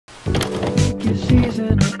your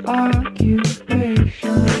season of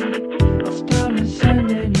occupation. It's time to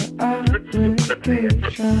send in your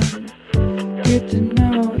application. Get to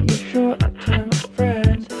know your short-term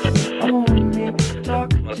friends. Only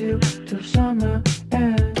talk to till summer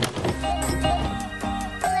ends.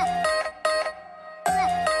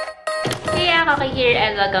 Hey, Cocoy here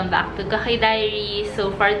and welcome back to Cocoy Diaries. So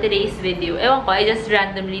for today's video, ewan ko, I just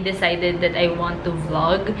randomly decided that I want to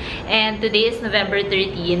vlog. And today is November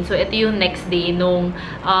 13. So ito yung next day nung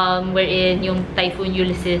wherein yung Typhoon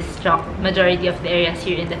Ulysses struck majority of the areas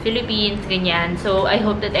here in the Philippines, ganyan. So I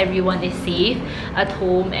hope that everyone is safe at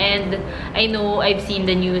home. And I know I've seen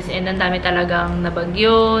the news and ang dami talagang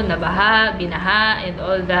nabagyo, nabaha, binaha, and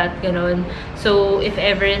all that, ganon. So if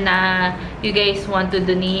ever na you guys want to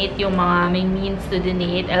donate, yung mga may means to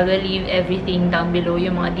donate, I will leave everything down below,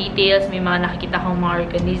 yung mga details. May mga nakikita kong mga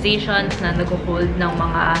organizations na nag-hold ng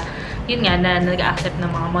mga, yun nga, na nag-accept ng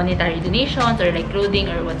mga monetary donations or like clothing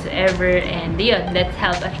or whatsoever. And yun, let's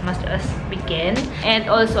help as much as we can. And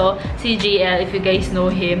also, si JL, if you guys know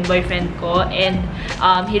him, boyfriend ko, and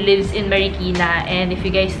he lives in Marikina. And if you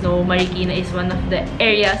guys know, Marikina is one of the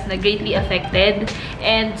areas na greatly affected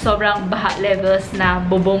and sobrang baha levels na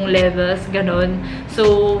bubong levels, ganon.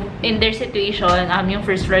 So, in their situation, yung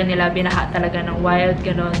first floor nila binaha talaga ng wild,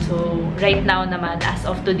 ganon. So, right now naman, as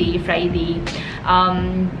of today, Friday,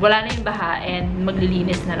 wala na yung baha and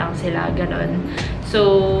maglilinis na lang sila, ganon.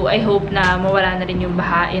 So, I hope na mawala na rin yung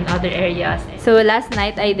baha in other areas. So, last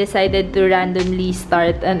night, I decided to randomly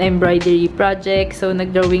start an embroidery project. So,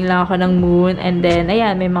 nag-drawing lang ako ng moon. And then,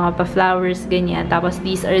 ayan, may mga pa-flowers, ganyan. Tapos,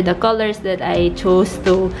 these are the colors that I chose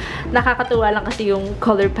to. Nakakatuwa lang kasi yung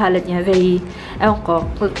color palette niya. Very, ewan ko,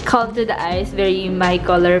 calm to the eyes. Very my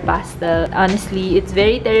color pastel. Honestly, it's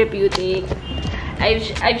very therapeutic.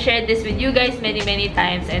 I've shared this with you guys many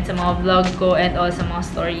times and sa mga vlog ko and also mga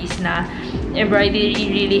stories na embroidery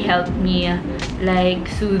really helped me like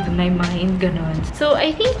soothe my mind, ganon. So,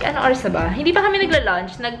 I think, ano oras na ba? Hindi pa kami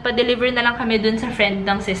nagla-lunch. Nagpa-deliver na lang kami dun sa friend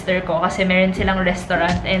ng sister ko kasi meron silang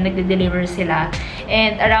restaurant and nagde-deliver sila.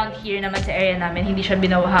 And around here naman sa area namin, hindi siya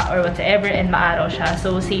binawaha or whatsoever and maaraw siya.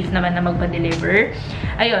 So, safe naman na magpa-deliver.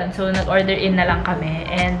 Ayun, so nag-order in na lang kami.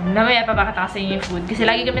 And mamaya papakita ko sa inyo yung food kasi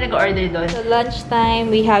lagi kami nag-order dun. So, lunchtime,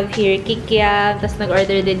 we have here kikiam. Tapos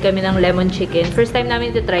nag-order din kami ng lemon chicken. First time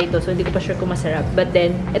namin to try to, so hindi ko pa sure kung masarap. But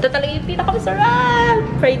then, ito talaga yung pinakamasarap!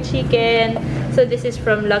 Fried chicken. So, this is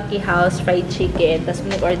from Lucky House Fried Chicken. Tapos,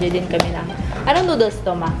 nag-order din kami ng, anong noodles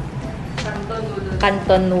to, ma? Canton noodles.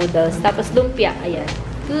 Canton noodles. Tapos, lumpia. Ayan.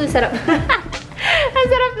 Sarap. Ang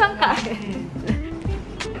sarap ng kain.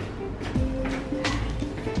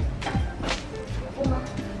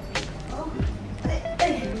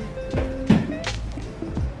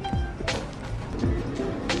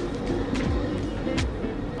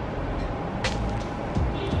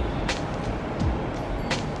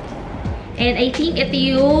 And I think ito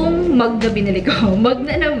yung mug na binili ko. Mug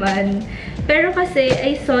na naman. Pero kasi,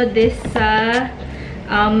 I saw this sa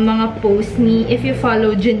mga posts ni, if you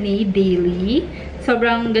follow Janae Daily.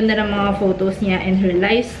 Sobrang ganda ng mga photos niya and her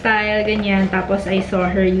lifestyle, ganyan. Tapos, I saw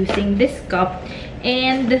her using this cup.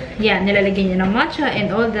 And, yeah, nilalagyan niya ng matcha and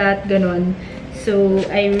all that, ganon. So,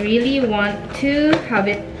 I really want to have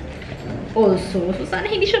it also. So, sana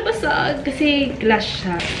hindi siya basag kasi glass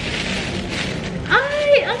siya.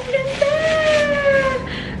 Ay, ang ganda!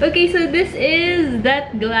 Okay, so this is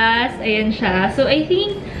that glass. Ayan siya. So, I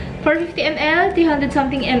think 450 ml, 300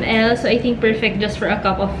 something ml. So, I think perfect just for a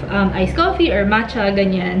cup of iced coffee or matcha,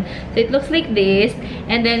 ganyan. So, it looks like this.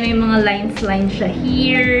 And then, may mga lines siya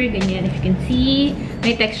here. Ganyan, if you can see.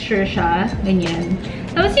 May texture siya. Ganyan.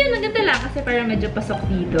 Tapos yun, maganda lang kasi parang medyo pasok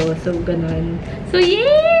dito. So, ganun. So,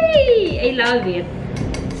 yay! I love it.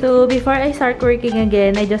 So, before I start working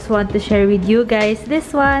again, I just want to share with you guys this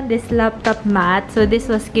one, this laptop mat. So, this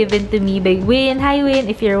was given to me by Win. Hi, Win!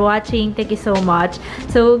 If you're watching, thank you so much.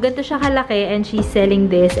 So, ganito siya kalaki and she's selling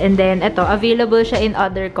this. And then, ito, available siya in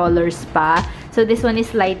other colors pa. So, this one is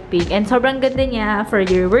light pink. And sobrang ganda niya for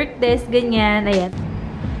your work desk, ganyan. Ayan.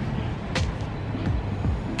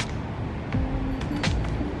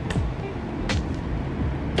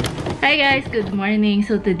 Hi guys! Good morning!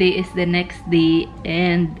 So today is the next day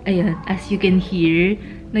and ayun, as you can hear,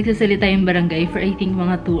 nagsasalita yung barangay for I think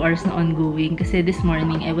mga 2 hours na ongoing kasi this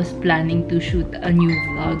morning I was planning to shoot a new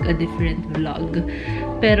vlog, a different vlog.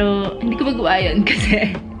 Pero hindi ko magawa yun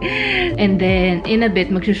kasi And then, in a bit,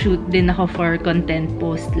 mag-shoot din ako for content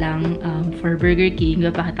post lang for Burger King.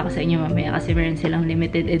 Papakita ko sa inyo mamaya kasi meron silang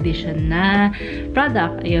limited edition na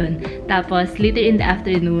product. Ayun. Tapos, later in the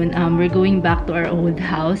afternoon, we're going back to our old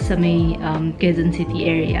house sa may Quezon City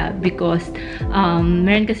area because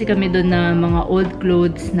meron kasi kami doon na mga old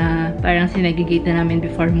clothes na parang sinagigate na namin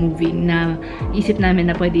before moving na isip namin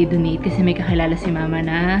na pwede i-donate kasi may kakilala si mama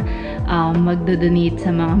na magdo-donate sa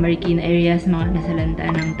mga Marikina areas, mga nasalanta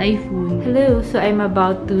ng typhoon. Hello! So, I'm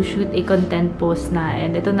about to shoot a content post na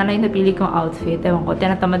and ito na lang yung napili kong outfit. Ewan ko,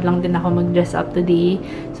 tinatamad lang din ako mag-dress up today.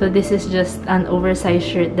 So, this is just an oversized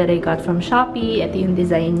shirt that I got from Shopee. Ito yung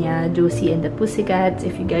design niya, Josie and the Pussycats.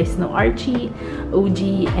 If you guys know Archie,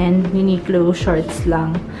 OG, and Uniqlo shorts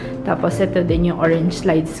lang. Tapos, ito din yung orange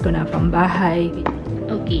slides ko na pambahay.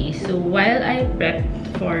 Okay, so while I prepped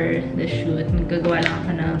for the shoot, magagawa lang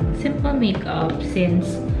ako ng simple makeup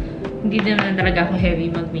since hindi naman talaga ako heavy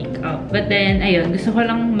mag-makeup. But then, ayun, gusto ko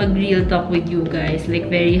lang mag-real talk with you guys, like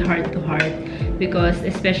very heart to heart. Because,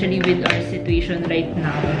 especially with our situation right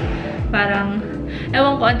now, parang,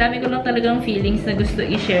 ewan ko, ang dami ko lang talagang feelings na gusto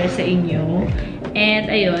i-share sa inyo.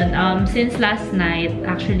 And, ayun, since last night,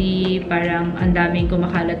 actually, parang ang daming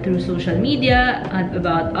kumakalat through social media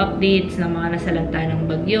about updates ng mga nasalanta ng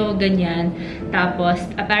bagyo, ganyan. Tapos,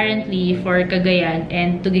 apparently, for Cagayan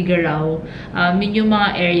and Tugigaraw, yun yung mga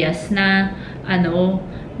areas na,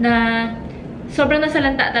 na sobrang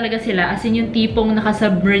nasalanta talaga sila. As in, yung tipong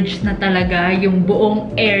nakasubmerge na talaga yung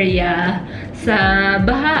buong area sa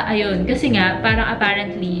baha. Ayun. Kasi nga, parang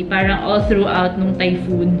apparently, parang all throughout nung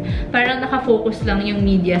typhoon, parang nakafocus lang yung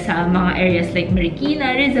media sa mga areas like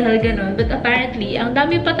Marikina, Rizal, ganon. But apparently, ang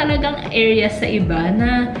dami pa talagang areas sa iba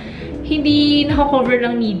na hindi nakakover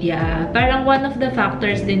ng media. Parang one of the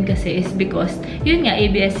factors din kasi is because, yun nga,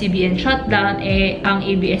 ABS-CBN shutdown, ang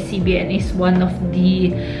ABS-CBN is one of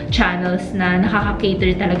the channels na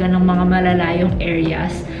nakaka-cater talaga ng mga malalayong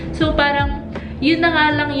areas. So, parang, yun na nga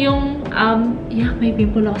lang yung, may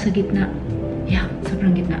pimple ako sa gitna.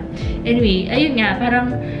 Sobrang gitna. Anyway, ayun nga,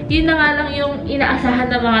 parang, yun na nga lang yung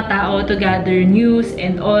inaasahan ng mga tao to gather news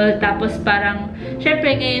and all. Tapos parang,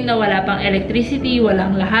 syempre ngayon na wala pang electricity,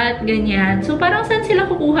 walang lahat, ganyan. So parang saan sila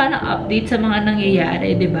kukuha ng update sa mga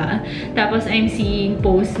nangyayari, diba? Tapos I'm seeing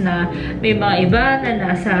posts na may mga iba na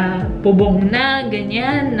nasa bubong na,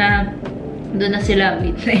 ganyan, na doon na sila,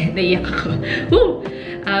 wait, naiyak ako. Woo!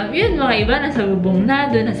 Yun, mga iba nasa bubong na,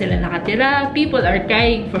 doon na sila nakatira. People are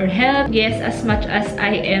crying for help. Yes, as much as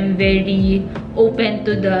I am very open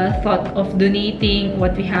to the thought of donating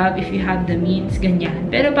what we have, if you have the means, ganyan.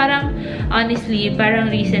 Pero parang, honestly, parang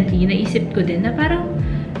recently, naisip ko din na parang,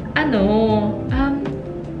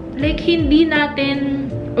 like, hindi natin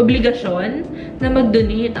obligasyon na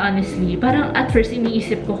mag-donate, honestly. Parang, at first,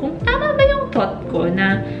 iniisip ko kung tama ba yung thought ko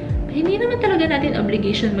na hindi naman talaga natin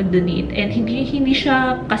obligation mag-donate and hindi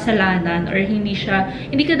siya kasalanan or hindi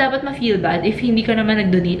ka dapat ma-feel bad if hindi ka naman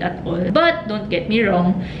nag-donate at all. But, don't get me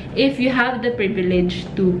wrong, if you have the privilege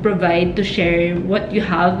to provide, to share what you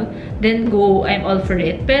have, then go, I'm all for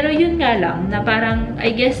it. Pero yun nga lang, na parang,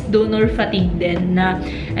 I guess, donor fatigue din na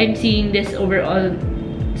I'm seeing this overall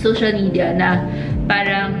social media na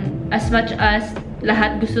parang as much as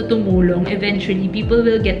lahat gusto tumulong, eventually, people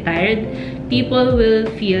will get tired. People will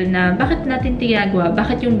feel na, bakit natin ginagawa?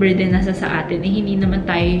 Bakit yung burden nasa sa atin? Hindi naman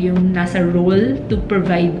tayo yung nasa role to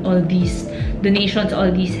provide all these donations,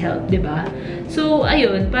 all these help, diba? So,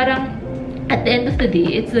 ayun, parang, at the end of the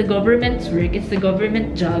day, it's the government's work, it's the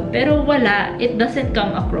government job, pero wala, it doesn't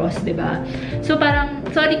come across, diba? So, parang,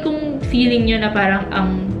 sorry kung feeling nyo na parang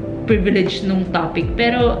ang privilege nung topic,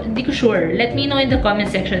 pero hindi ko sure. Let me know in the comment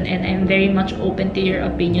section and I'm very much open to your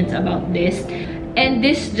opinions about this. And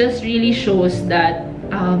this just really shows that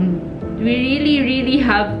we really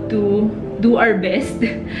have to do our best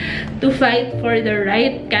to fight for the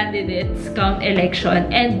right candidates come election.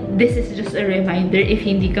 And this is just a reminder, if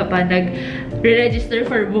hindi ka pa nag-register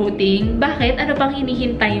for voting, bakit? Ano pang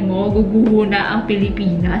hinihintay mo? Guguho na ang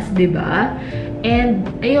Pilipinas, diba? And,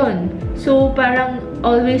 ayun. So, parang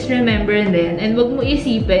always remember din, and wag mo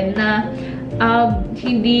isipin na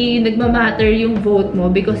hindi nagmamatter yung vote mo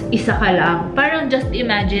because isa ka lang. Parang just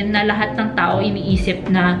imagine na lahat ng tao iniisip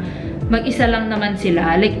na mag-isa lang naman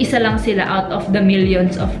sila. Like, isa lang sila out of the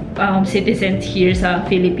millions of citizens here sa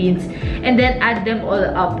Philippines. And then, add them all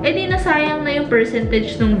up. Eh, di nasayang na yung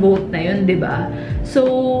percentage ng vote na yun, diba?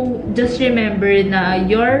 So, just remember na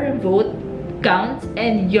your vote counts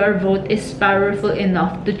and your vote is powerful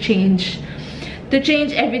enough to change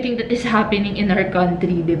everything that is happening in our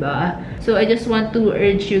country, diba? So, I just want to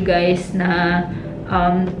urge you guys na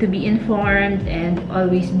to be informed and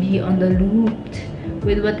always be on the loop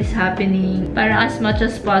with what is happening. Para as much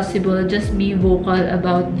as possible, just be vocal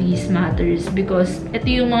about these matters because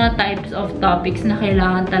ito yung mga types of topics na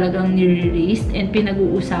kailangan talagang nire-raise and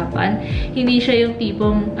pinag-uusapan. Hindi siya yung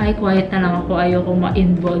tipong, ay, quiet na lang ako, ayoko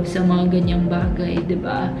ma-involve sa mga ganyang bagay,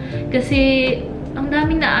 diba? Kasi ang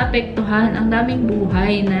daming naapektuhan, ang daming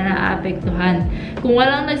buhay na naapektuhan. Kung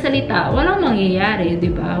walang nagsalita, walang mangyayari,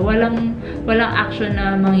 'di ba? Walang action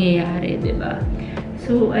na mangyayari, 'di ba?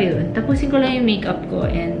 So, ayun. Tapusin ko lang yung makeup ko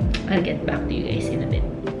and I'll get back to you guys in a bit.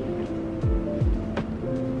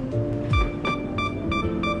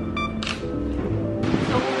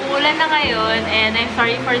 So, umuulan na ngayon and I'm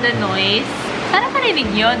sorry for the noise. Sana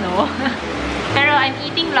marinig nyo, no? Pero I'm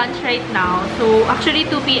eating lunch right now. So, actually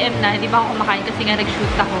 2 PM na. Hindi ba ako kumakain kasi nga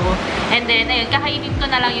nag-shoot ako. And then, ayun, kakainin ko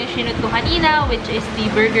na lang yung shoot ko kanina, which is the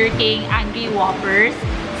Burger King Angry Whoppers.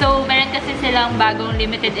 So, meron kasi silang bagong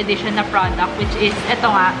limited edition na product, which is, ito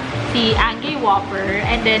nga, si Angry Whopper.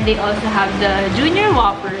 And then, they also have the Junior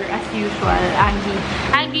Whopper, as usual, Angry.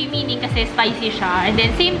 Angry meaning kasi spicy siya. And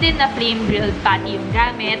then, same din na flame grilled patty yung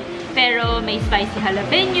gamit. Pero may spicy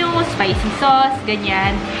jalapeno, spicy sauce,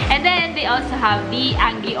 ganyan. And then, they also have the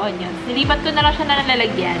angry onions. Nilipat ko na lang siya na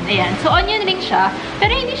nalalagyan. Ayan. So, onion ring siya.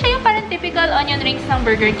 Pero hindi siya yung parang typical onion rings ng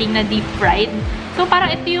Burger King na deep fried. So,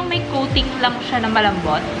 parang ito yung may coating lang siya na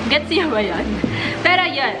malambot. Gets niyo ba yun? Pero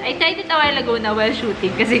yun, I tried it a while ago na while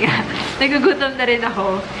shooting. Kasi nga, nagugutom na rin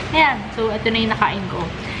ako. Ayan. So, ito na yung nakain ko.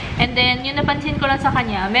 And then, yung napansin ko lang sa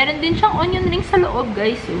kanya, meron din siyang onion ring sa loob,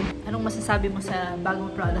 guys. So, anong masasabi mo sa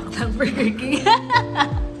bagong product ng Burger King?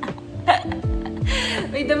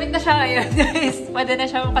 May damit na siya ngayon, guys. Pwede na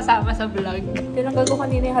siya makasama sa vlog. Tinanggal ko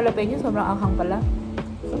kanina yung jalapeno. Sobrang anghang pala.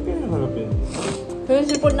 Saan kayo yung jalapeno? So,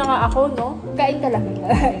 sipon na nga ako, no? Kain ka lang.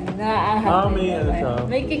 Naaanghang. May ano siya?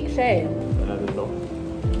 May kick siya eh. Ano to?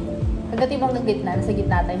 Pagdating mo ng gitna, nasa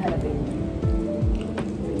gitna tayo yung jalapeno.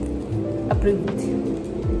 Approved.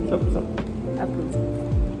 Approved.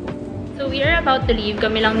 So, we are about to leave.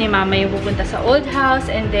 Kami lang ni Mama yung pupunta sa old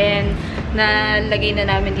house and then nalagay na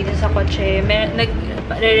namin dito sa kotse.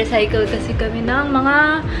 Nag-recycle kasi kami ng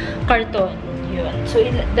mga karton. Yun. So,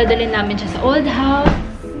 dadalhin namin siya sa old house.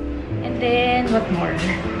 And then, what more?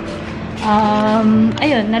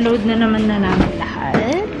 Ayun, na-load na naman na namin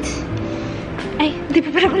lahat. Ay, hindi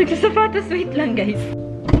pa pala ako nagsasapatos. Wait lang, guys.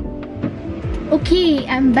 Okay,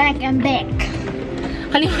 I'm back.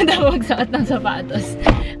 Kalimutan ako magsuot ng sapatos.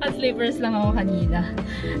 At slippers lang ako kanina.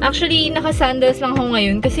 Actually, naka-sandals lang ako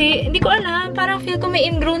ngayon kasi hindi ko alam. Parang feel ko may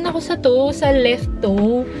ingrown ako sa left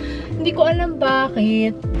toe. Hindi ko alam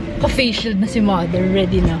bakit. Ka-facial na si mother.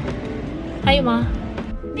 Ready na. Hi, ma.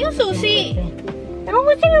 Yung susi. Ewan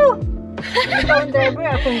ko sa'yo. Ikaw ang driver,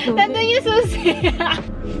 ako yung susi. Nandun yung susi.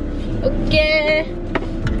 Okay.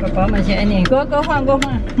 Papa, masya ano eh. Go ha.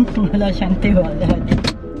 Wala siyang tiwala.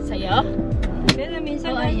 Sa'yo? Pero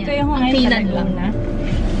minsan kayo ko ngayon sa Laguna.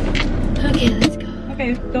 Okay, let's go.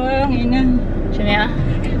 Okay, ito ang ina. Siya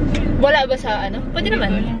wala ba sa ano? Pwede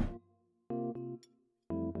naman.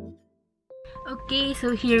 Okay,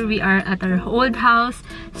 so here we are at our old house.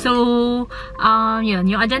 So, yun.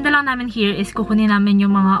 Yung agenda lang namin here is kukunin namin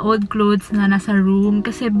yung mga old clothes na nasa room.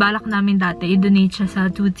 Kasi balak namin dati, i-donate siya sa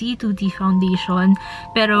Tutti Foundation.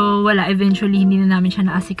 Pero wala, eventually hindi na namin siya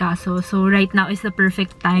naasikaso. So, right now is the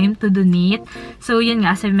perfect time to donate. So, yun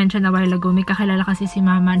nga, as I mentioned a while ago, may kakilala kasi si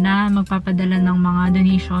Mama na magpapadala ng mga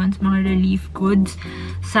donations, mga relief goods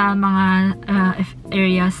sa mga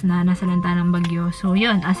areas na nasalanta ng bagyo. So,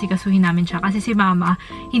 yun, asikasuhin namin siya. Kasi si Mama,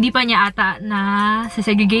 hindi pa niya ata na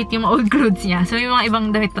segregate yung old clothes niya. So, yung mga ibang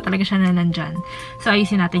damit pa talaga siya na nandyan. So,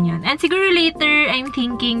 ayusin natin yun. And siguro later, I'm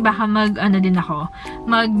thinking baka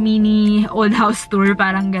mag-mini old house tour,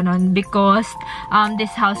 parang ganon. Because,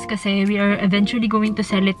 this house kasi, we are eventually going to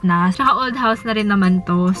sell it na. Saka old house na rin naman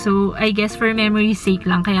to. So, I guess for memory's sake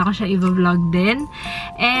lang, kaya ko siya i-vlog din.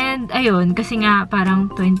 And, ayun, kasi nga, parang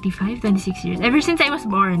 25, 26 years. Ever since I was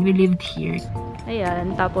born, we lived here.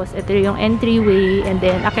 Ayan, tapos ito yung entryway and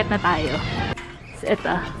then akit na tayo. So, ito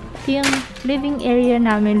yung living area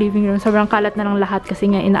namin, living room. Sobrang kalat na ng lahat kasi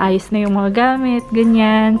nga inaayos na yung mga gamit,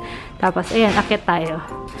 ganyan. Tapos, ayan, akit tayo.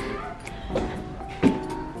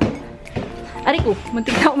 Aray ko,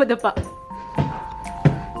 muntik na ako madapa.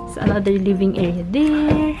 So, another living area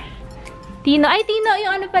there. Tino,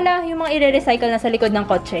 yung ano pala, yung mga i-recycle na sa likod ng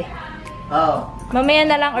kotse. Oo. Mamaya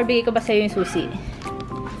na lang or bigay ko ba sa'yo yung susi?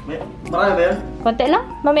 Marami ba yun? Konti lang?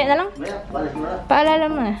 Mamaya na lang? Maya, balis mo na. Paalala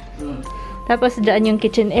mo na. Tapos dyan yung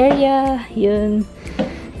kitchen area. Yun.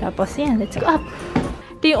 Tapos yan, let's go up.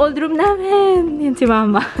 Ito yung old room namin. Yun si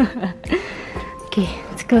Mama. Okay,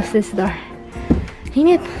 let's close this door.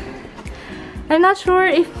 Init. I'm not sure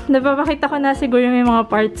if napapakita ko na siguro may mga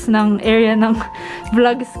parts ng area ng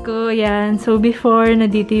vlogs ko. Yan. So, before,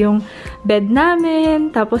 nandito yung bed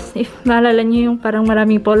namin. Tapos, if maalala nyo yung parang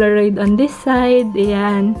maraming Polaroid on this side.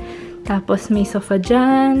 Ayan. Tapos, may sofa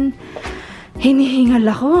dyan. Hinihingal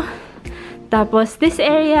ako. Tapos, this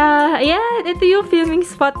area, ayan, ito yung filming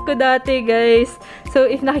spot ko dati, guys. So,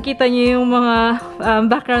 if nakikita nyo yung mga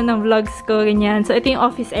background ng vlogs ko, ganyan. So, ito yung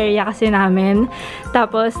office area kasi namin.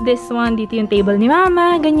 Tapos, this one, dito yung table ni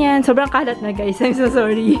Mama, ganyan. Sobrang kalat na, guys. I'm so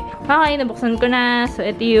sorry. Okay, nabuksan ko na. So,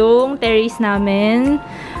 ito yung terrace namin.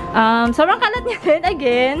 Sobrang kalat niya din,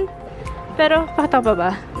 again. Pero, pakita pa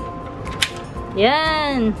ba?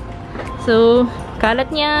 Yan. So,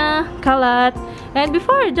 kalat niya, kalat. And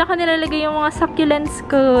before, dyan ka nilalagay yung mga succulents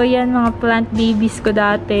ko. Yan, mga plant babies ko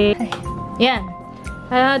dati. Yan.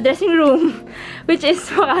 Dressing room. Which is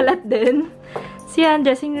makalat din. So yan,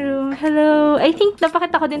 dressing room. Hello. I think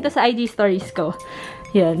napakita ko din to sa IG stories ko.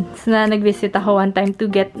 Yan. So na nag-visit ako one time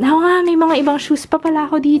to get... nga, may mga ibang shoes pa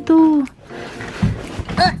pala ako dito.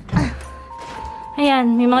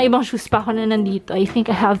 Ayan, may mga ibang shoes pa ako na nandito. I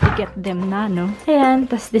think I have to get them na, no?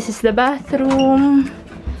 Ayan, tas this is the bathroom.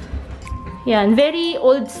 Yan, very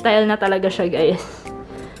old style na talaga siya, guys.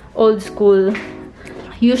 Old school.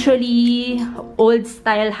 Usually, old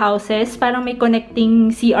style houses, parang may connecting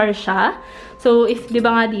CR siya. So, if, di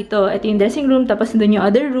ba nga dito, ito yung dressing room, tapos doon yung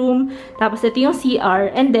other room, tapos ito yung CR,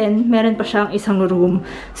 and then, meron pa siyang isang room.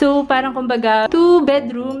 So, parang kumbaga, 2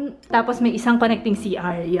 bedroom, tapos may isang connecting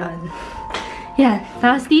CR. Yan. Yan.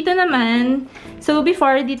 Tapos dito naman, so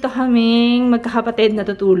before, dito kaming magkakapatid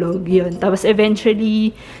natutulog. Yun. Tapos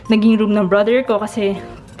eventually, naging room ng brother ko kasi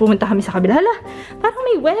pumunta kami sa kabila. Hala, parang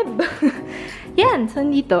may web. Yan. So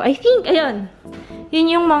dito, I think, ayun. Yun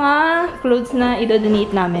yung mga clothes na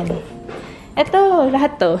idodonate namin. Ito,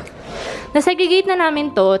 lahat to. Nasegregate na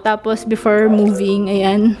namin to. Tapos before moving,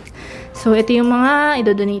 ayan. So ito yung mga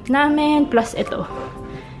idodonate namin. Plus ito.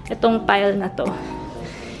 Itong tile na to.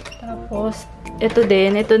 Tapos, ito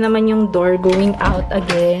din. Ito naman yung door going out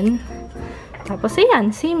again. Tapos,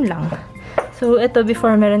 ayan. Same lang. So, ito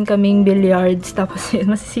before meron kaming billiards. Tapos,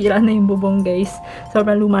 yun, masisira na yung bubong, guys.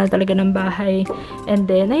 Sobrang luma na talaga ng bahay. And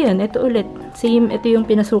then, ayun. Ito ulit. Same. Ito yung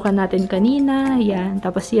pinasukan natin kanina. Yan.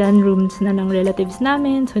 Tapos, yan. Rooms na ng relatives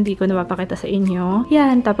namin. So, hindi ko napapakita sa inyo.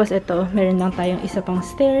 Yan. Tapos, ito. Meron lang tayong isa pang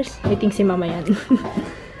stairs. I think si Mama yan.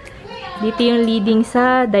 Dito yung leading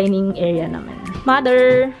sa dining area naman.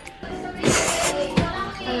 Mother!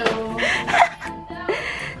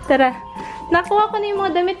 Tara. Nakuha ko na yung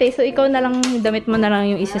mga damit eh. So, ikaw na lang, damit mo na lang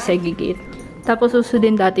yung isa-segregate. Tapos, uso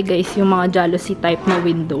din dati guys, yung mga jealousy type na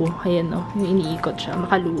window. Ayan o. Yung iniikot siya.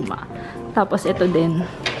 Makaluma. Tapos, ito din.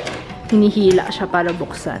 Hinihila siya para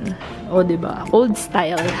buksan. O, diba? Old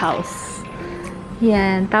style house.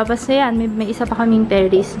 Yan. Tapos, ayan. May isa pa kaming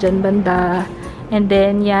terrace dyan banda. And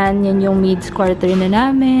then, yan yung maid's quarter na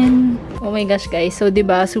namin. Oh my gosh, guys. So,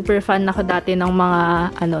 diba, super fan ako dati ng mga,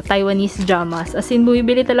 Taiwanese dramas. As in,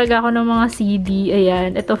 bumibili talaga ako ng mga CD.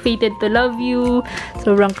 Ayan. Ito, Fated to Love You.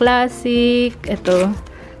 Sobrang classic. Ito.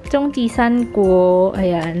 Itong tisan ko.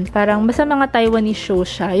 Ayan. Parang, basta mga Taiwanese show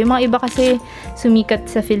siya. Yung mga iba kasi,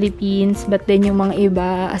 sumikat sa Philippines. But then, yung mga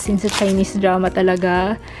iba, as in, sa Chinese drama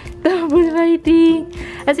talaga. Double fighting.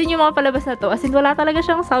 As in, yung mga palabas na to, as in, wala talaga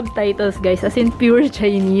siyang subtitles, guys. As in, pure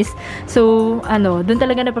Chinese. So, dun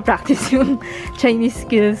talaga napapractice yung Chinese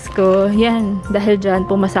skills ko. Yan. Dahil dyan,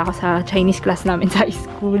 pumasa ako sa Chinese class namin sa high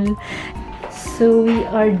school. So, we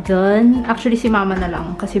are done. Actually, si Mama na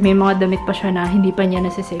lang. Kasi may mga damit pa siya na hindi pa niya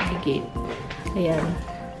nasisegregate. Ayan.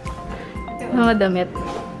 Mga damit.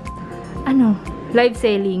 Live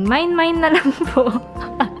selling. Mine na lang po.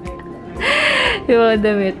 Yung mga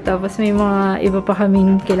damit. Tapos may mga iba pa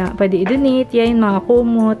kaming pwede i-donate. Yan, mga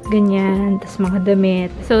kumot, ganyan. Tapos mga damit.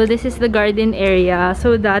 So, this is the garden area.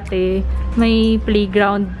 So, dati, may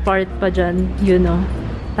playground part pa dyan.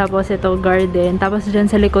 Tapos, ito, garden. Tapos, dyan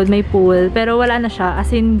sa likod, may pool. Pero, wala na siya.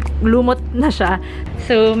 As in, lumot na siya.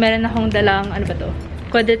 So, meron akong dalang,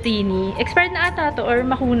 quadratini. Expired na ata to or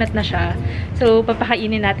makunat na siya. So,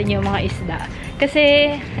 papakainin natin yung mga isda.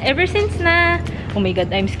 Kasi, ever since na... Oh my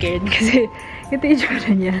God, I'm scared. Kasi, ito yung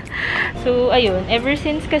tsura niya. So, ayun. Ever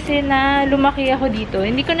since kasi na lumaki ako dito,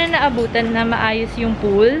 hindi ko na naabutan na maayos yung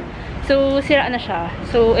pool. So, sira na siya.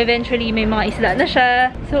 So, eventually, may mga isda na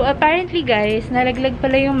siya. So, apparently, guys, nalaglag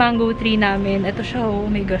pala yung mango tree namin. Ito siya,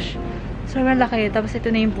 oh my gosh. Sobrang laki. Tapos,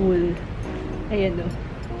 ito na yung pool. Ayan, oh.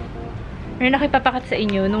 Meron ako ipapakat sa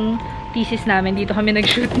inyo nung thesis namin. Dito kami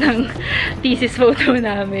nag-shoot ng thesis photo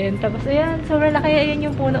namin. Tapos, ayan, sobrang laki. Ayan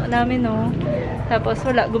yung puno namin, no. Tapos,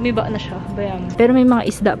 wala. Gumiba na siya. Bayang. Pero may mga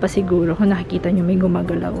isda pa siguro. Kung nakikita nyo, may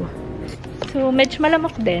gumagalaw. So, medyo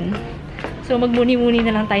malamok din. So, magmuni-muni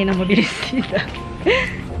na lang tayo ng mabilis dito.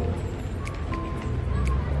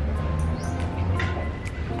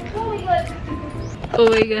 Oh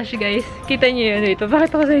my gosh, guys. Kita niyo yun. Ito,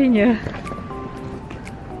 bakit ako sa inyo?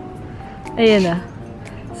 Ayan na.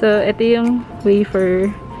 So, ito yung wafer.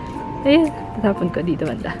 Ayan. Tatapon ko dito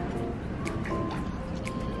banda.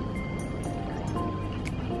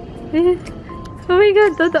 Ayan. Oh my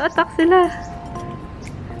god, todo attack sila.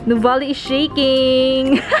 The volley is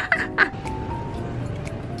shaking.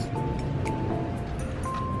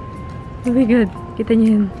 Oh my god, kita niyo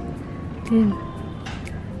yun. Ayan.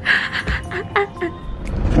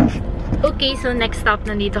 Okay, so next stop,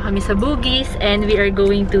 nandito kami sa Bugis and we are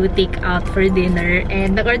going to take out for dinner.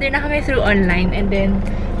 And nag-order na kami through online and then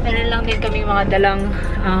meron lang din kami mga dalang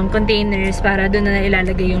containers para doon na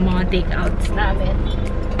ilalagay yung mga take-outs namin.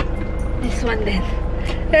 This one din.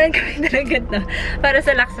 Meron kami dalagat na para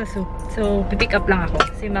sa laksa soup. So, pipick up lang ako.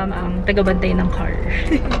 Si mama ang tagabantay ng car.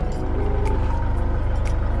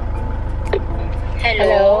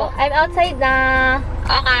 Hello? I'm outside na.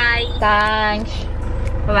 Okay. Thanks.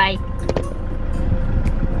 Bye-bye.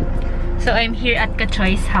 So, I'm here at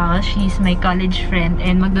Cocoy's house. She's my college friend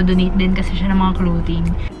and magdo-donate din kasi siya ng mga clothing.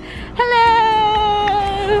 Hello!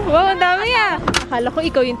 Wow, ang dami ah! Akala ko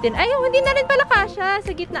ikaw yung tin... Ay, hindi na rin pala kasha.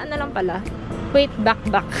 Sa gitna na lang pala. Wait, back.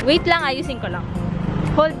 Wait lang, ayusin ko lang.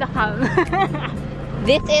 Hold the cam.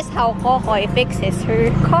 This is how Cocoy fixes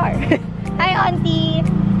her car. Hi, auntie!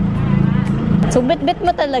 So, bit-bit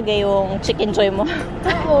mo talaga yung chicken joy mo.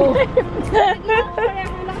 Oo. Kaya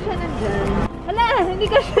lang siya nandyan. Hala, hindi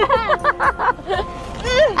ka siya.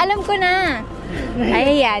 Alam ko na.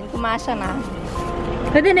 Ay, yan. Kumasya na.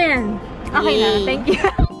 Pwede na yan. Okay na. Yay. Thank you.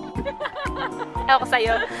 Ako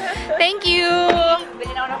sa'yo. Thank you.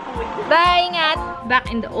 Bili na ako ng food. Bye, ingat. Back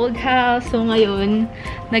in the old house. So, ngayon,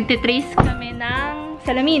 nagtitrace kami ng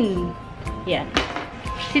salamin. Yan.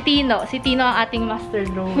 Si Tino. Si Tino ang ating master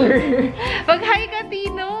drawer. Mag-hi ka,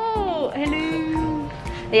 Tino! Hello!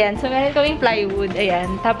 Ayan. So, meron kaming plywood.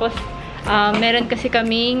 Ayan. Tapos, meron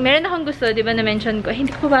akong gusto, di ba na-mention ko,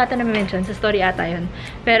 hindi ko pa bata na-mention, sa story ata yun.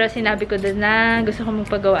 Pero sinabi ko doon na gusto kong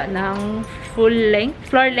magpagawa ng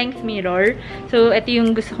floor length mirror. So, ito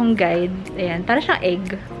yung gusto kong guide. Ayan, para siyang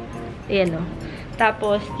egg. Ayan o.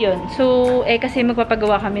 Tapos, yun. So, kasi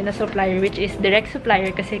magpapagawa kami na supplier, which is direct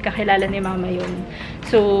supplier kasi kakilala ni mama yun.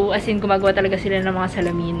 So, as in, gumagawa talaga sila ng mga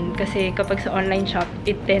salamin. Kasi kapag sa online shop,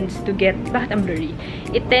 it tends to get, bakit ang blurry?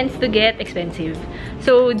 It tends to get expensive.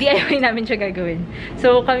 So, DIY namin siya gagawin.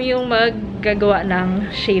 So, kami yung maggagawa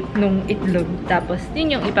ng shape nung itlog. Tapos,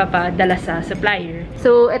 yun yung ipapadala sa supplier.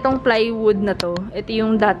 So, itong plywood na to, ito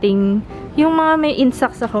yung dating, yung mga may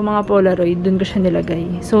insacts ako, mga Polaroid, dun ko siya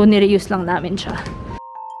nilagay. So, nireuse lang namin siya.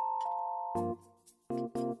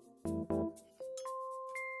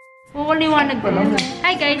 Liwanag ko lang.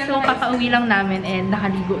 Hi guys! So, kakauwi lang namin and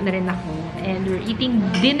nakaligo na rin ako. And we're eating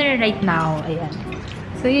dinner right now. Ayan.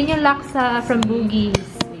 So, yun yung laksa from Bugis.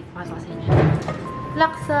 Wait, pasok sa inyo.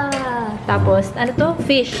 Laksa! Tapos, ano to?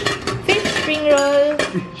 Fish. Fish spring roll.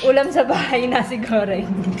 Ulam sa bahay, nasi goreng.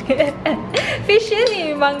 Fish yun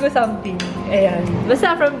eh. Mango something. Ayan.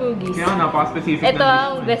 Basta from Bugis. Kaya napaka-specific. Ito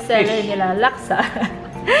ang bestseller nila. Laksa.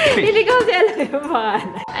 Hindi ko kasi alam yung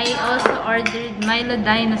pangalan. I also ordered Milo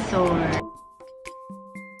Dinosaur.